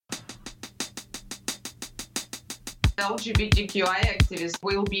LGBTQI activists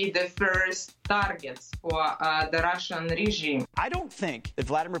will be the first targets for the Russian regime. I don't think that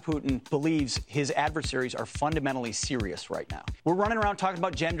Vladimir Putin believes his adversaries are fundamentally serious right now. We're running around talking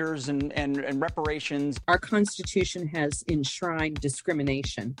about genders and reparations. Our Constitution has enshrined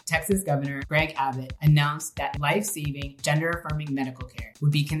discrimination. Texas Governor Greg Abbott announced that life-saving, gender-affirming medical care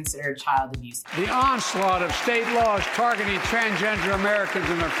would be considered child abuse. The onslaught of state laws targeting transgender Americans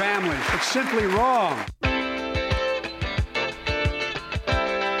and their families, it's simply wrong.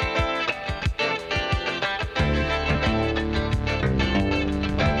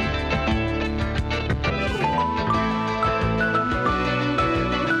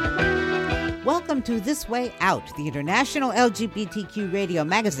 Welcome to This Way Out, the international LGBTQ radio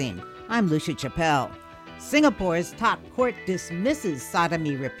magazine. I'm Lucia Chappelle. Singapore's top court dismisses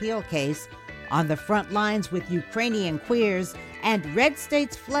sodomy repeal case. On the front lines with Ukrainian queers, and red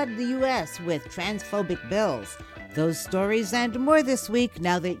states flood the U.S. with transphobic bills. Those stories and more this week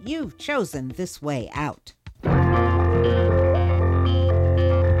now that you've chosen This Way Out.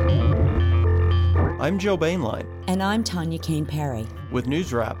 I'm Joe Bainline. And I'm Tanya Kane Perry. With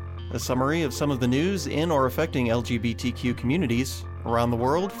News Wrap, a summary of some of the news in or affecting LGBTQ communities around the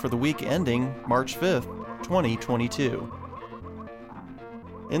world for the week ending March 5th, 2022.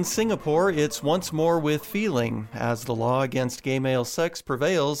 In Singapore, it's once more with feeling as the law against gay male sex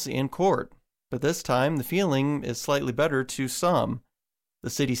prevails in court. But this time, the feeling is slightly better to some. The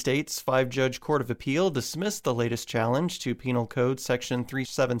city-state's 5-judge Court of Appeal dismissed the latest challenge to Penal Code Section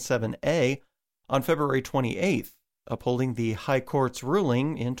 377A on February 28th, upholding the High Court's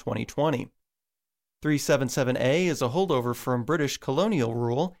ruling in 2020. 377A is a holdover from British colonial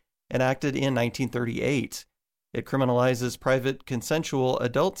rule enacted in 1938. It criminalizes private consensual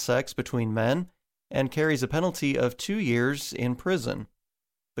adult sex between men and carries a penalty of 2 years in prison.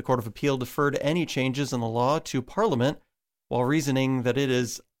 The Court of Appeal deferred any changes in the law to Parliament while reasoning that it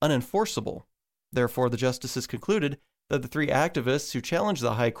is unenforceable. Therefore, the justices concluded that the 3 activists who challenged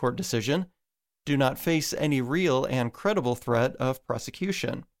the High Court decision do not face any real and credible threat of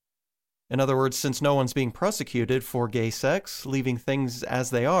prosecution. In other words, since no one's being prosecuted for gay sex, leaving things as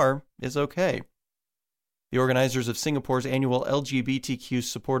they are is okay. The organizers of Singapore's annual LGBTQ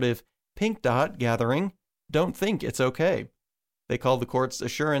supportive Pink Dot gathering don't think it's okay. They called the court's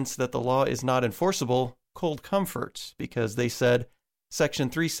assurance that the law is not enforceable cold comfort because they said Section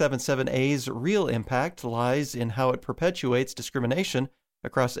 377A's real impact lies in how it perpetuates discrimination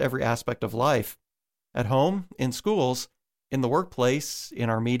across every aspect of life, at home, in schools, in the workplace, in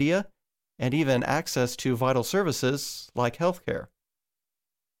our media, and even access to vital services like healthcare.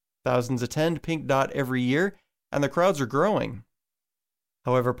 Thousands attend Pink Dot every year, and the crowds are growing.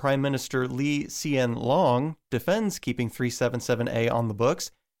 However, Prime Minister Lee Hsien Loong defends keeping 377A on the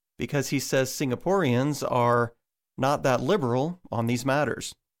books because he says Singaporeans are not that liberal on these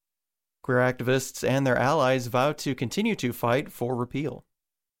matters. Queer activists and their allies vow to continue to fight for repeal.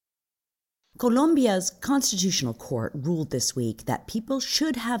 Colombia's constitutional court ruled this week that people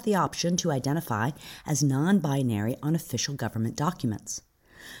should have the option to identify as non-binary on official government documents.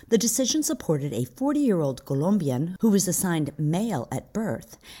 The decision supported a 40-year-old Colombian who was assigned male at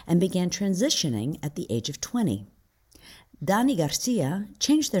birth and began transitioning at the age of 20. Dani Garcia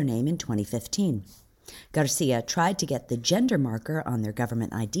changed their name in 2015. Garcia tried to get the gender marker on their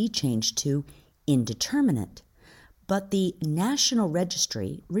government ID changed to indeterminate, but the National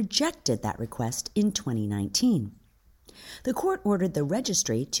Registry rejected that request in 2019. The court ordered the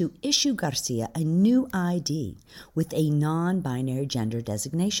registry to issue Garcia a new ID with a non-binary gender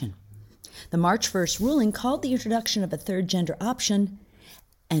designation. The March 1st ruling called the introduction of a third gender option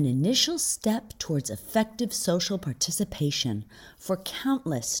an initial step towards effective social participation for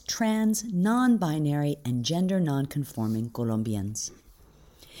countless trans, non-binary, and gender non-conforming Colombians.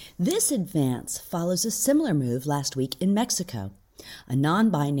 This advance follows a similar move last week in Mexico. A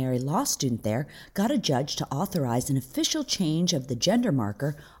non-binary law student there got a judge to authorize an official change of the gender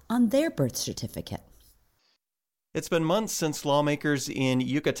marker on their birth certificate. It's been months since lawmakers in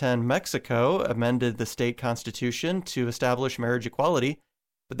Yucatan, Mexico, amended the state constitution to establish marriage equality,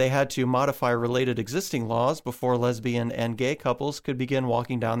 but they had to modify related existing laws before lesbian and gay couples could begin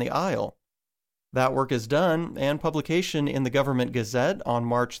walking down the aisle. That work is done, and publication in the Government Gazette on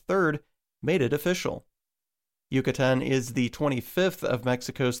March 3rd made it official. Yucatan is the 25th of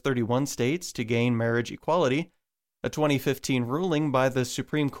Mexico's 31 states to gain marriage equality. A 2015 ruling by the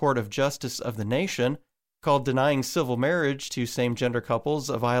Supreme Court of Justice of the nation called denying civil marriage to same-gender couples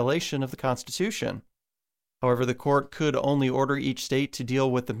a violation of the Constitution. However, the court could only order each state to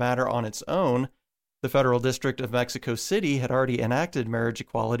deal with the matter on its own. The Federal District of Mexico City had already enacted marriage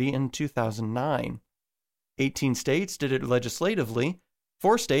equality in 2009. 18 states did it legislatively.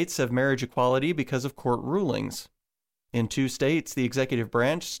 4 states have marriage equality because of court rulings. In 2 states, the executive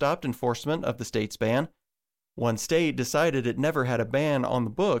branch stopped enforcement of the state's ban. 1 state decided it never had a ban on the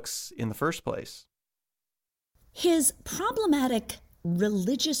books in the first place. His problematic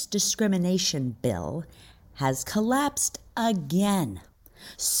religious discrimination bill has collapsed again.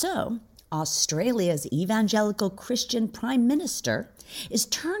 So, Australia's evangelical Christian Prime Minister is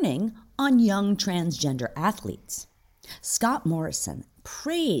turning on young transgender athletes. Scott Morrison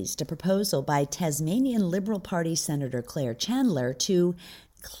praised a proposal by Tasmanian Liberal Party Senator Claire Chandler to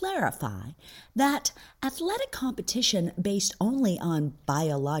clarify that athletic competition based only on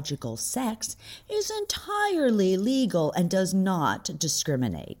biological sex is entirely legal and does not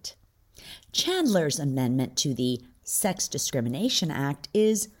discriminate. Chandler's amendment to the Sex Discrimination Act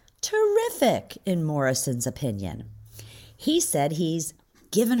is terrific, in Morrison's opinion. He said he's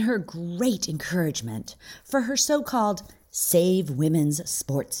given her great encouragement for her so-called Save Women's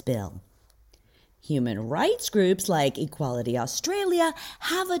Sports bill. Human rights groups like Equality Australia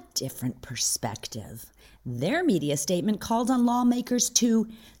have a different perspective. Their media statement called on lawmakers to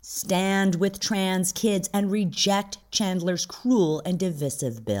stand with trans kids and reject Chandler's cruel and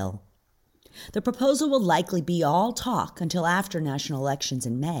divisive bill. The proposal will likely be all talk until after national elections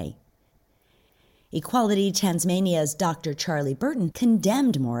in May. Equality Tasmania's Dr. Charlie Burton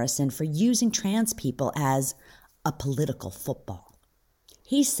condemned Morrison for using trans people as a political football.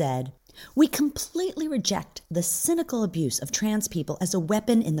 He said, "We completely reject the cynical abuse of trans people as a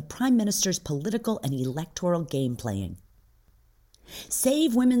weapon in the Prime Minister's political and electoral game playing."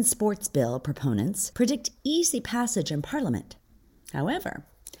 Save Women's Sports bill proponents predict easy passage in Parliament. However,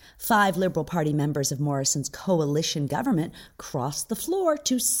 5 Liberal Party members of Morrison's coalition government crossed the floor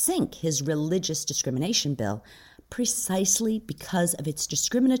to sink his religious discrimination bill precisely because of its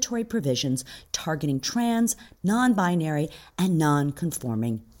discriminatory provisions targeting trans, non-binary, and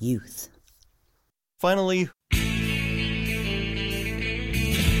non-conforming youth. Finally,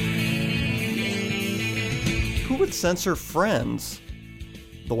 who would censor Friends?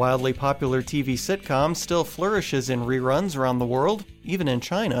 The wildly popular TV sitcom still flourishes in reruns around the world, even in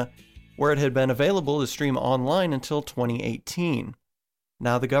China, where it had been available to stream online until 2018.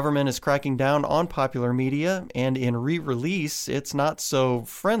 Now the government is cracking down on popular media, and in re-release, it's not so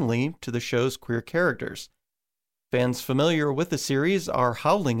friendly to the show's queer characters. Fans familiar with the series are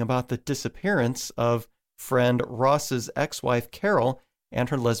howling about the disappearance of friend Ross's ex-wife Carol and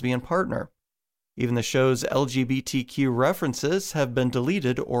her lesbian partner. Even the show's LGBTQ references have been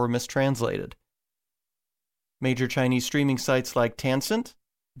deleted or mistranslated. Major Chinese streaming sites like Tencent,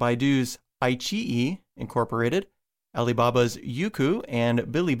 Baidu's iQIYI Incorporated, Alibaba's Youku, and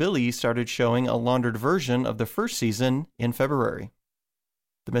Bilibili started showing a laundered version of the first season in February.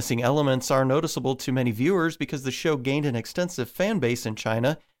 The missing elements are noticeable to many viewers because the show gained an extensive fan base in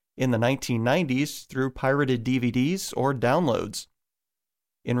China in the 1990s through pirated DVDs or downloads.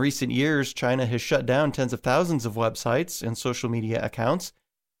 In recent years, China has shut down tens of thousands of websites and social media accounts,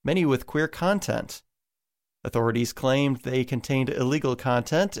 many with queer content. Authorities claimed they contained illegal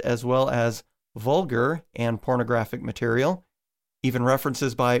content as well as vulgar and pornographic material. Even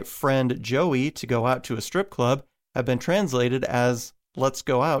references by friend Joey to go out to a strip club have been translated as "let's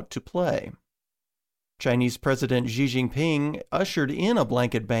go out to play." Chinese President Xi Jinping ushered in a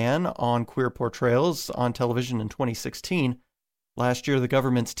blanket ban on queer portrayals on television in 2016. Last year, the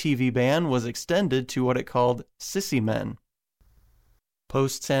government's TV ban was extended to what it called sissy men.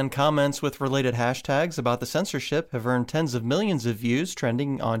 Posts and comments with related hashtags about the censorship have earned tens of millions of views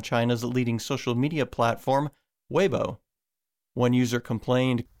trending on China's leading social media platform, Weibo. One user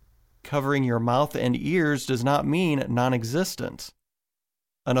complained, "Covering your mouth and ears does not mean non-existent."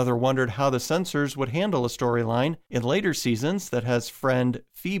 Another wondered how the censors would handle a storyline in later seasons that has friend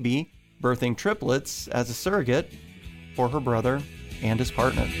Phoebe birthing triplets as a surrogate for her brother and his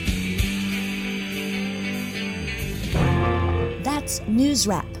partner. That's News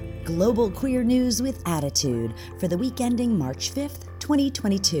Wrap, global queer news with attitude for the week ending March 5th,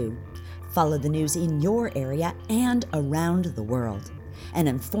 2022. Follow the news in your area and around the world. An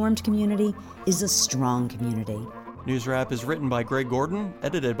informed community is a strong community. News Wrap is written by Greg Gordon,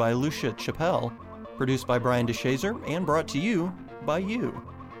 edited by Lucia Chappelle, produced by Brian DeShazer, and brought to you by you.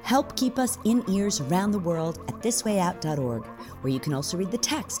 Help keep us in ears around the world at thiswayout.org, where you can also read the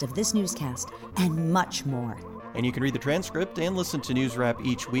text of this newscast and much more. And you can read the transcript and listen to News Wrap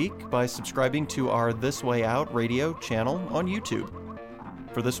each week by subscribing to our This Way Out radio channel on YouTube.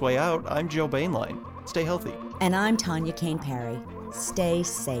 For This Way Out, I'm Joe Bainline. Stay healthy. And I'm Tanya Kane Perry. Stay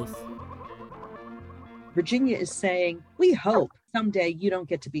safe. Virginia is saying, we hope someday you don't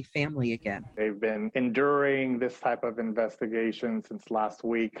get to be family again. They've been enduring this type of investigation since last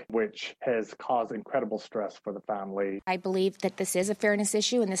week, which has caused incredible stress for the family. I believe that this is a fairness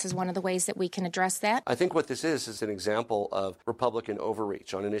issue, and this is one of the ways that we can address that. I think what this is an example of Republican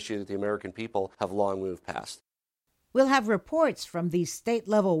overreach on an issue that the American people have long moved past. We'll have reports from the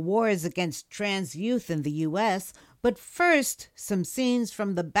state-level wars against trans youth in the U.S., but first, some scenes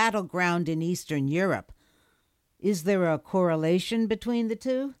from the battleground in Eastern Europe. Is there a correlation between the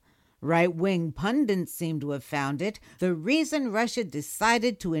two? Right-wing pundits seem to have found it. The reason Russia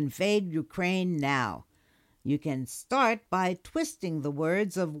decided to invade Ukraine now. You can start by twisting the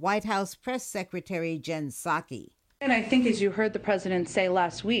words of White House Press Secretary Jen Psaki. And I think, as you heard the president say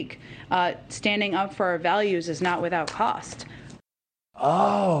last week, standing up for our values is not without cost.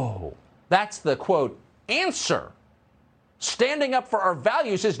 Oh, that's the, quote, answer. Standing up for our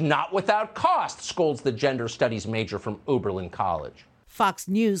values is not without cost, scolds the gender studies major from Oberlin College. Fox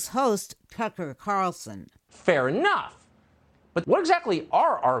News host Tucker Carlson. Fair enough. But what exactly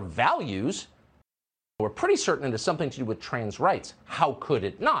are our values? We're pretty certain it has something to do with trans rights. How could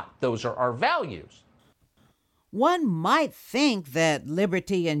it not? Those are our values. One might think that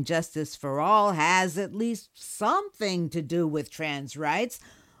liberty and justice for all has at least something to do with trans rights,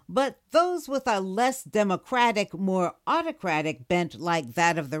 but those with a less democratic, more autocratic bent like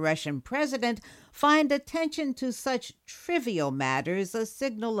that of the Russian president find attention to such trivial matters a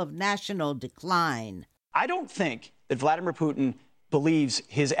signal of national decline. I don't think that Vladimir Putin believes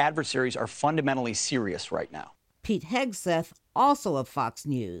his adversaries are fundamentally serious right now. Pete Hegseth, also of Fox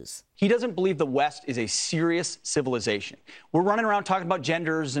News. He doesn't believe the West is a serious civilization. We're running around talking about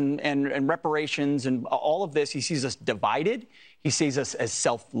genders and reparations and all of this. He sees us divided. He sees us as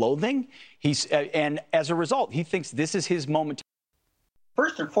self-loathing. And as a result, he thinks this is his moment.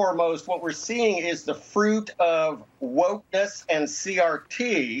 First and foremost, what we're seeing is the fruit of wokeness and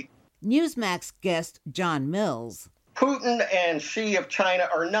CRT. Newsmax guest John Mills. Putin and Xi of China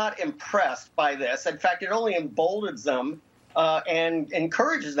are not impressed by this. In fact, it only emboldens them and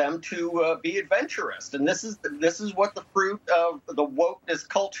encourages them to be adventurous. And this is what the fruit of the wokeness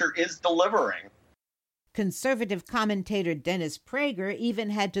culture is delivering. Conservative commentator Dennis Prager even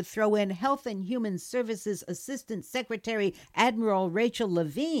had to throw in Health and Human Services Assistant Secretary Admiral Rachel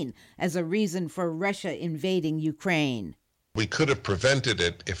Levine as a reason for Russia invading Ukraine. We could have prevented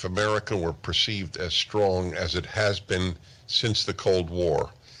it if America were perceived as strong as it has been since the Cold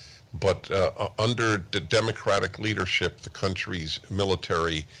War. But under the Democratic leadership, the country's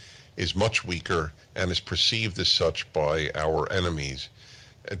military is much weaker and is perceived as such by our enemies.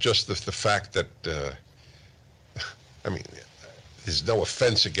 Just the fact that, there's no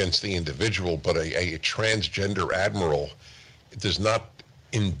offense against the individual, but a transgender admiral does not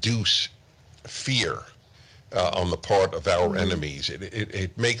induce fear on the part of our enemies.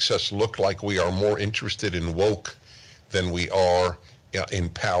 It makes us look like we are more interested in woke than we are in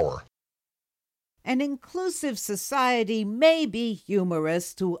power. An inclusive society may be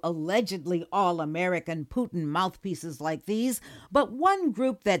humorous to allegedly all-American Putin mouthpieces like these, but one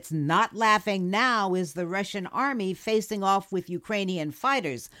group that's not laughing now is the Russian army facing off with Ukrainian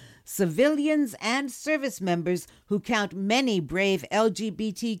fighters, civilians and service members who count many brave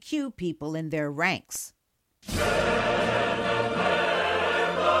LGBTQ people in their ranks.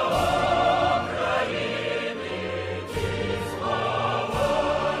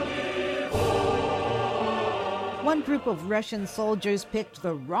 One group of Russian soldiers picked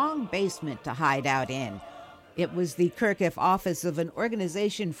the wrong basement to hide out in. It was the Kharkiv office of an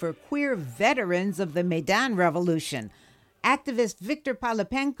organization for queer veterans of the Maidan Revolution. Activist Viktor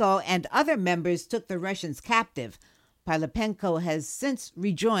Pylypenko and other members took the Russians captive. Pylypenko has since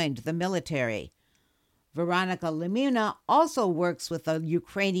rejoined the military. Veronika Lemina also works with a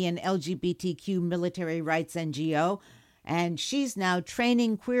Ukrainian LGBTQ military rights NGO, and she's now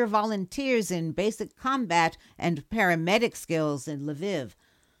training queer volunteers in basic combat and paramedic skills in Lviv.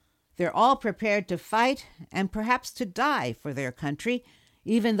 They're all prepared to fight and perhaps to die for their country,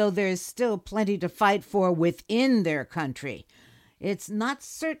 even though there is still plenty to fight for within their country. It's not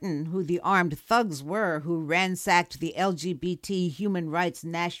certain who the armed thugs were who ransacked the LGBT Human Rights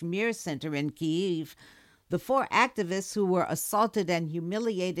Nash Mir Center in Kyiv. The 4 activists who were assaulted and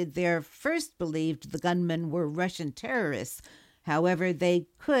humiliated there first believed the gunmen were Russian terrorists. However, they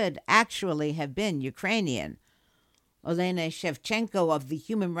could actually have been Ukrainian. Olena Shevchenko of the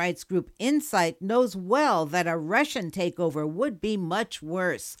human rights group Insight knows well that a Russian takeover would be much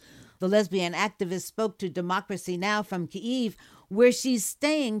worse. The lesbian activist spoke to Democracy Now! From Kyiv, where she's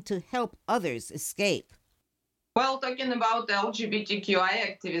staying to help others escape. Well, talking about LGBTQI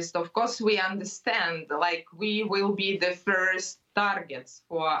activists, of course, we understand, like, we will be the first targets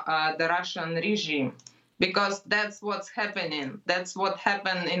for the Russian regime, because that's what's happening. That's what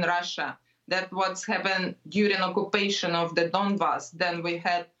happened in Russia. That's what's happened during occupation of the Donbass. Then we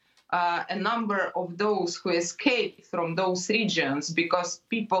had a number of those who escaped from those regions because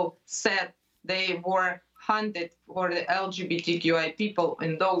people said they were hunted for the LGBTQI people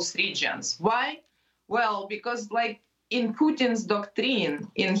in those regions. Why? Well, because like in Putin's doctrine,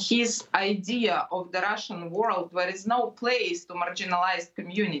 in his idea of the Russian world, there is no place to marginalized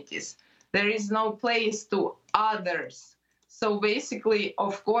communities. There is no place to others. So basically,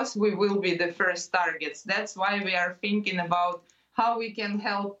 of course, we will be the first targets. That's why we are thinking about how we can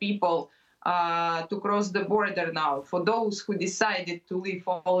help people to cross the border now, for those who decided to leave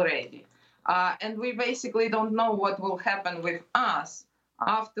already. And we basically don't know what will happen with us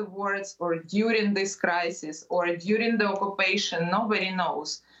afterwards or during this crisis or during the occupation. Nobody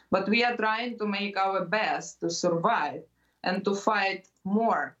knows. But we are trying to make our best to survive and to fight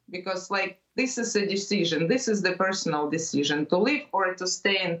more, because like this is a decision. This is the personal decision, to live or to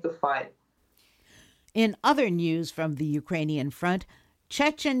stay and to fight. In other news from the Ukrainian front,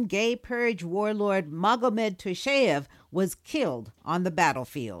 Chechen gay purge warlord Magomed Tusheyev was killed on the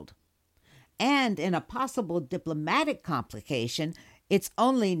battlefield. And in a possible diplomatic complication, it's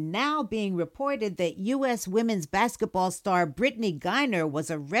only now being reported that U.S. women's basketball star Brittany Griner was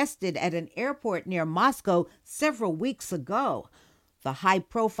arrested at an airport near Moscow several weeks ago. The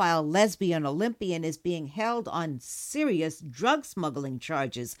high-profile lesbian Olympian is being held on serious drug smuggling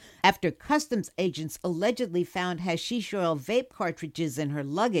charges after customs agents allegedly found hashish oil vape cartridges in her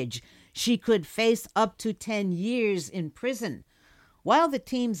luggage. She could face up to 10 years in prison. While the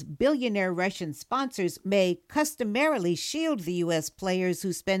team's billionaire Russian sponsors may customarily shield the U.S. players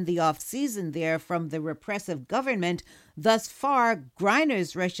who spend the off-season there from the repressive government, thus far,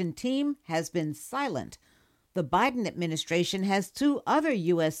 Griner's Russian team has been silent. The Biden administration has 2 other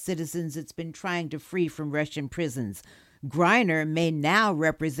U.S. citizens it's been trying to free from Russian prisons. Griner may now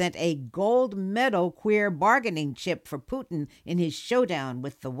represent a gold medal queer bargaining chip for Putin in his showdown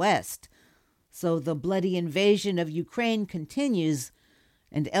with the West. So the bloody invasion of Ukraine continues,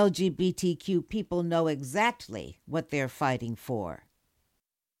 and LGBTQ people know exactly what they're fighting for.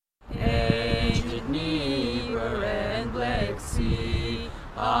 Ancient Dnieper and Black Sea,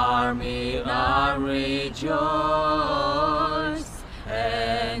 Army, arm rejoice,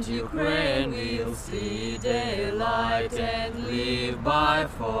 and Ukraine will see daylight and live by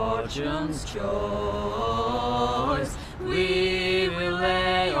fortune's choice. We will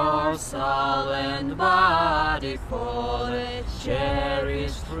lay our soul and body for the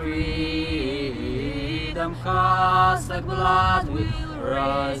cherished freedom. Cossack blood will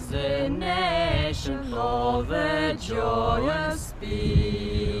rise the nation, all the joyous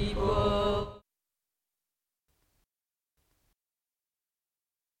people.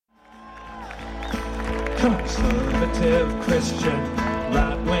 Conservative Christian,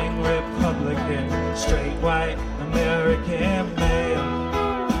 right-wing Republican, straight white American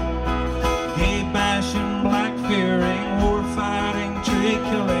male, gay bashing, black fearing, war fighting, tree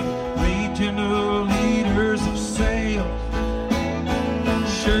killing, regional leaders of sales,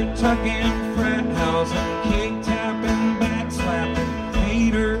 shirt tucking, frat housing, cake tapping, back slapping,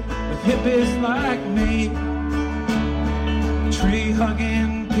 hater of hippies like me, tree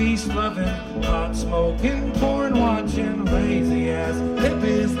hugging, peace loving, pot smoking, porn watching, lazy ass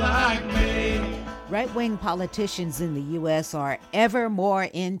hippies like me. Right-wing politicians in the U.S. are ever more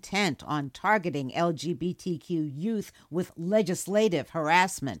intent on targeting LGBTQ youth with legislative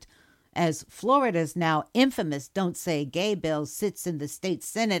harassment. As Florida's now infamous Don't Say Gay bill sits in the state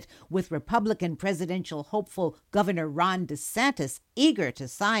Senate with Republican presidential hopeful Governor Ron DeSantis eager to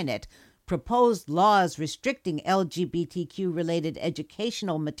sign it, proposed laws restricting LGBTQ-related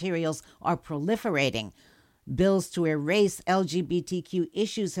educational materials are proliferating. Bills to erase LGBTQ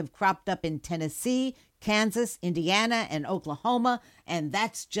issues have cropped up in Tennessee, Kansas, Indiana, and Oklahoma, and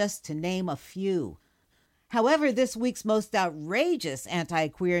that's just to name a few. However, this week's most outrageous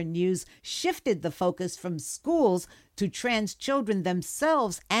anti-queer news shifted the focus from schools to trans children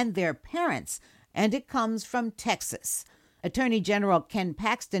themselves and their parents, and it comes from Texas. Attorney General Ken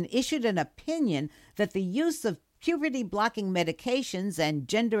Paxton issued an opinion that the use of puberty-blocking medications and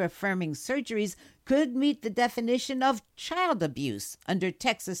gender-affirming surgeries could meet the definition of child abuse under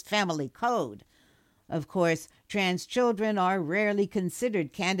Texas Family Code. Of course, trans children are rarely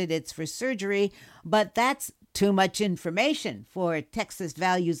considered candidates for surgery, but that's too much information for Texas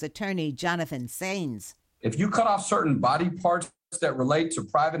Values attorney Jonathan Saines. If you cut off certain body parts that relate to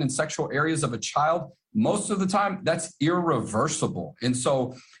private and sexual areas of a child, most of the time that's irreversible. And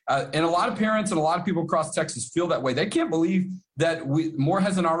so, and a lot of parents and a lot of people across Texas feel that way. They can't believe that more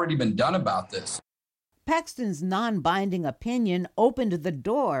hasn't already been done about this. Paxton's non-binding opinion opened the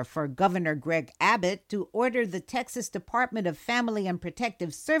door for Governor Greg Abbott to order the Texas Department of Family and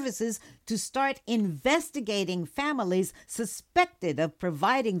Protective Services to start investigating families suspected of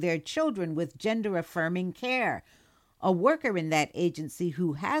providing their children with gender-affirming care. A worker in that agency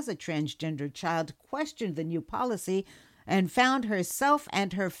who has a transgender child questioned the new policy and found herself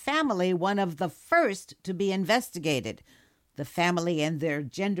and her family one of the first to be investigated. The family and their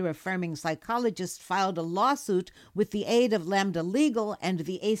gender-affirming psychologist filed a lawsuit with the aid of Lambda Legal and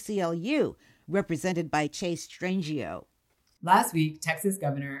the ACLU, represented by Chase Strangio. Last week, Texas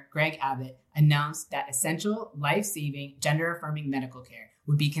Governor Greg Abbott announced that essential, life-saving, gender-affirming medical care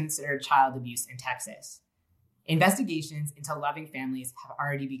would be considered child abuse in Texas. Investigations into loving families have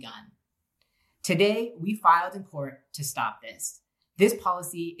already begun. Today, we filed in court to stop this. This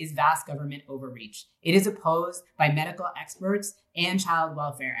policy is vast government overreach. It is opposed by medical experts and child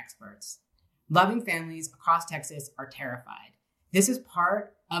welfare experts. Loving families across Texas are terrified. This is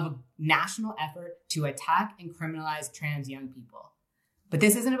part of a national effort to attack and criminalize trans young people. But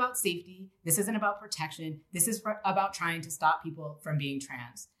this isn't about safety. This isn't about protection. This is about trying to stop people from being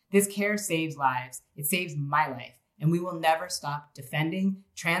trans. This care saves lives. It saves my life. And we will never stop defending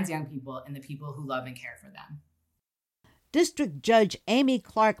trans young people and the people who love and care for them. District Judge Amy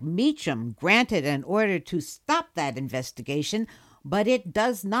Clark Meacham granted an order to stop that investigation, but it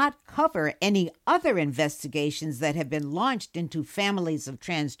does not cover any other investigations that have been launched into families of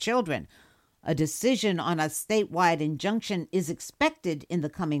trans children. A decision on a statewide injunction is expected in the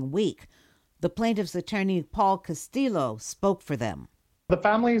coming week. The plaintiff's attorney, Paul Castillo, spoke for them. The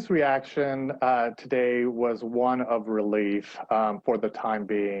family's reaction today was one of relief for the time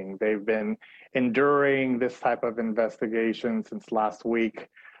being. They've been enduring this type of investigation since last week,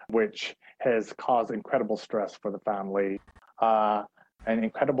 which has caused incredible stress for the family, an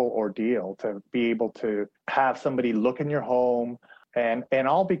incredible ordeal to be able to have somebody look in your home, and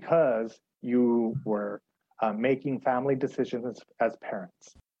all because you were making family decisions as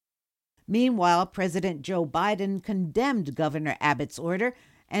parents. Meanwhile, President Joe Biden condemned Governor Abbott's order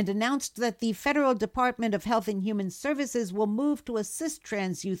and announced that the Federal Department of Health and Human Services will move to assist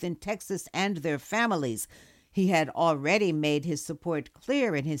trans youth in Texas and their families. He had already made his support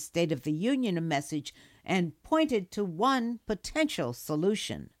clear in his State of the Union message and pointed to one potential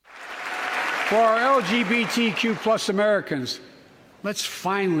solution. For our LGBTQ plus Americans, let's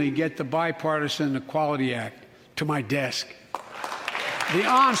finally get the Bipartisan Equality Act to my desk. The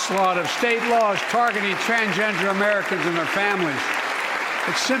onslaught of state laws targeting transgender Americans and their families,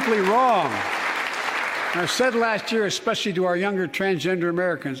 it's simply wrong. And I said last year, especially to our younger transgender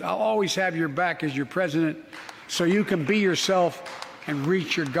Americans, I'll always have your back as your president so you can be yourself and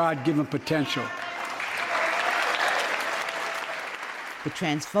reach your God-given potential. The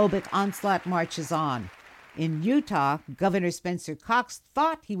transphobic onslaught marches on. In Utah, Governor Spencer Cox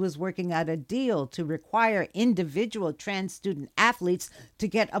thought he was working out a deal to require individual trans student athletes to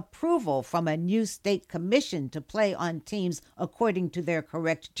get approval from a new state commission to play on teams according to their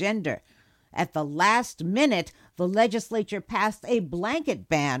correct gender. At the last minute, the legislature passed a blanket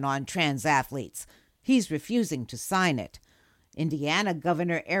ban on trans athletes. He's refusing to sign it. Indiana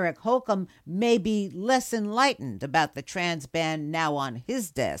Governor Eric Holcomb may be less enlightened about the trans ban now on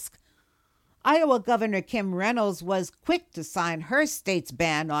his desk. Iowa Governor Kim Reynolds was quick to sign her state's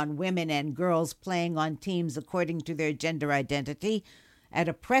ban on women and girls playing on teams according to their gender identity. At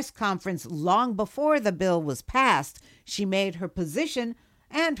a press conference long before the bill was passed, she made her position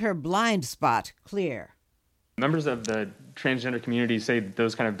and her blind spot clear. Members of the transgender community say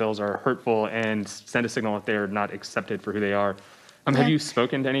those kind of bills are hurtful and send a signal that they're not accepted for who they are. Have you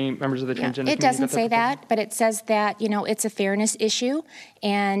spoken to any members of the transgender community? It doesn't say that, but it says that, it's a fairness issue,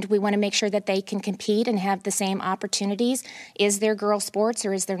 and we want to make sure that they can compete and have the same opportunities. Is there girls' sports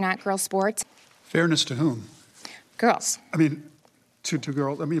or is there not girls' sports? Fairness to whom? Girls. I mean, to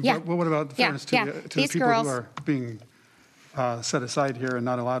girls. I mean, what about the fairness to the people girls, who are being set aside here and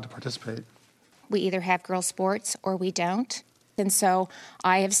not allowed to participate? We either have girls' sports or we don't. And so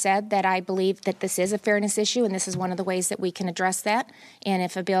I have said that I believe that this is a fairness issue, and this is one of the ways that we can address that. And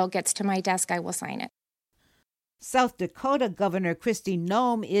if a bill gets to my desk, I will sign it. South Dakota Governor Kristi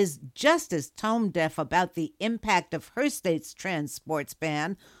Noem is just as tone-deaf about the impact of her state's trans sports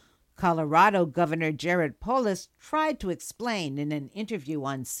ban. Colorado Governor Jared Polis tried to explain in an interview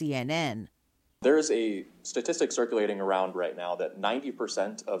on CNN. There is a statistic circulating around right now that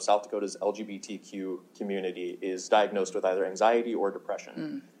 90% of South Dakota's LGBTQ community is diagnosed with either anxiety or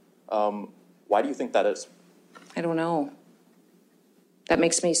depression. Why do you think that is? I don't know. That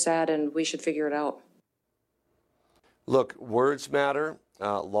makes me sad, and we should figure it out. Look, words matter,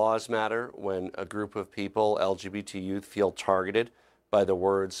 laws matter. When a group of people, LGBT youth, feel targeted by the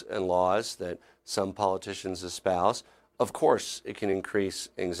words and laws that some politicians espouse, of course it can increase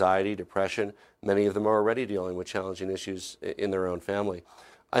anxiety, depression. Many of them are already dealing with challenging issues in their own family.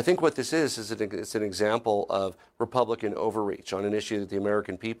 I think what this is it's an example of Republican overreach on an issue that the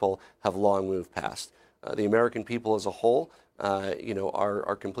American people have long moved past. The American people as a whole,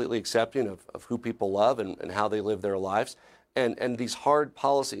 are completely accepting of who people love and how they live their lives. And these hard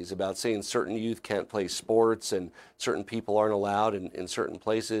policies about saying certain youth can't play sports and certain people aren't allowed in certain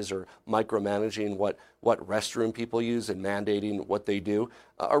places, or micromanaging what restroom people use and mandating what they do,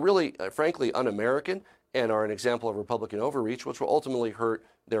 are really, frankly, un-American and are an example of Republican overreach, which will ultimately hurt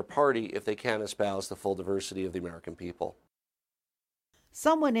their party if they can't espouse the full diversity of the American people.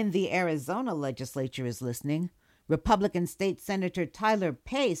 Someone in the Arizona legislature is listening. Republican State Senator Tyler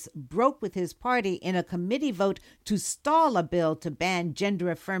Pace broke with his party in a committee vote to stall a bill to ban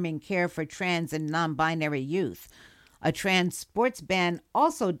gender-affirming care for trans and non-binary youth. A trans sports ban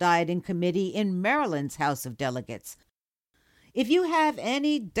also died in committee in Maryland's House of Delegates. If you have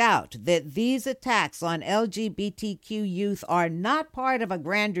any doubt that these attacks on LGBTQ youth are not part of a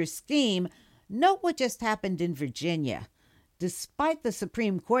grander scheme, note what just happened in Virginia. Despite the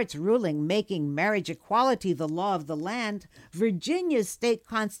Supreme Court's ruling making marriage equality the law of the land, Virginia's state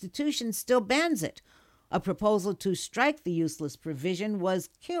constitution still bans it. A proposal to strike the useless provision was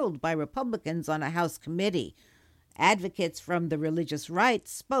killed by Republicans on a House committee. Advocates from the religious right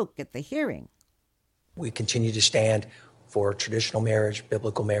spoke at the hearing. We continue to stand for traditional marriage,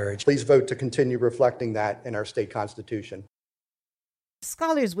 biblical marriage. Please vote to continue reflecting that in our state constitution.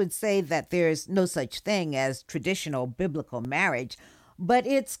 Scholars would say that there's no such thing as traditional biblical marriage, but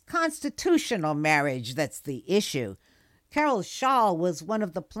it's constitutional marriage that's the issue. Carol Shaw was one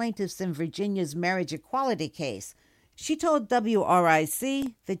of the plaintiffs in Virginia's marriage equality case. She told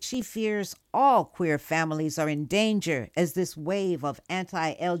WRIC that she fears all queer families are in danger as this wave of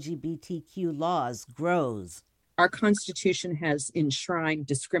anti-LGBTQ laws grows. Our Constitution has enshrined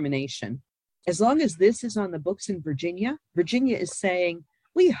discrimination. As long as this is on the books in Virginia, Virginia is saying,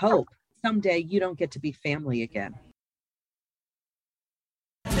 we hope someday you don't get to be family again.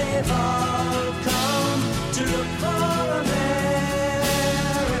 They've all come to look for America.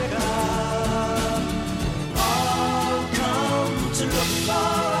 All come to look for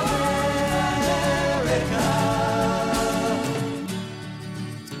America.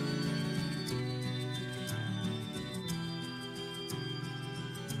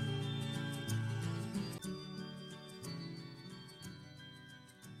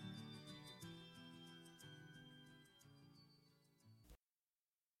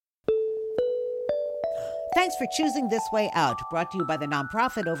 Thanks for choosing This Way Out, brought to you by the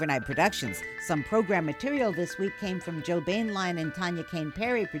nonprofit Overnight Productions. Some program material this week came from Joe Bainline and Tanya Kane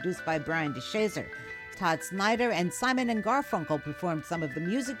Perry, produced by Brian DeShazer. Todd Snyder and Simon and Garfunkel performed some of the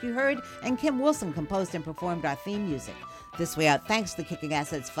music you heard, and Kim Wilson composed and performed our theme music. This Way Out thanks the Kicking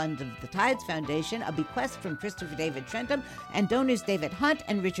Assets Fund of the Tides Foundation, a bequest from Christopher David Trentham, and donors David Hunt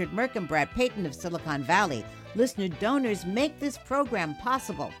and Richard Merck and Brad Payton of Silicon Valley. Listener donors make this program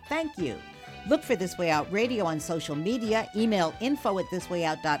possible. Thank you. Look for This Way Out Radio on social media, email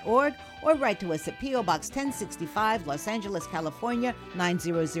info@thiswayout.org, or write to us at P.O. Box 1065, Los Angeles, California,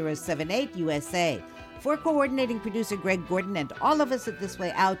 90078, USA. For coordinating producer Greg Gordon and all of us at This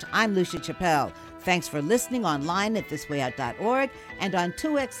Way Out, I'm Lucia Chappelle. Thanks for listening online at thiswayout.org and on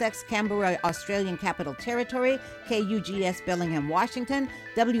 2XX Canberra, Australian Capital Territory, KUGS Bellingham, Washington,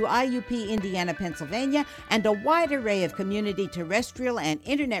 WIUP Indiana, Pennsylvania, and a wide array of community terrestrial and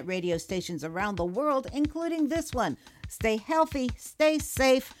internet radio stations around the world, including this one. Stay healthy, stay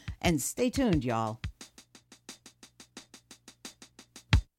safe, and stay tuned, y'all.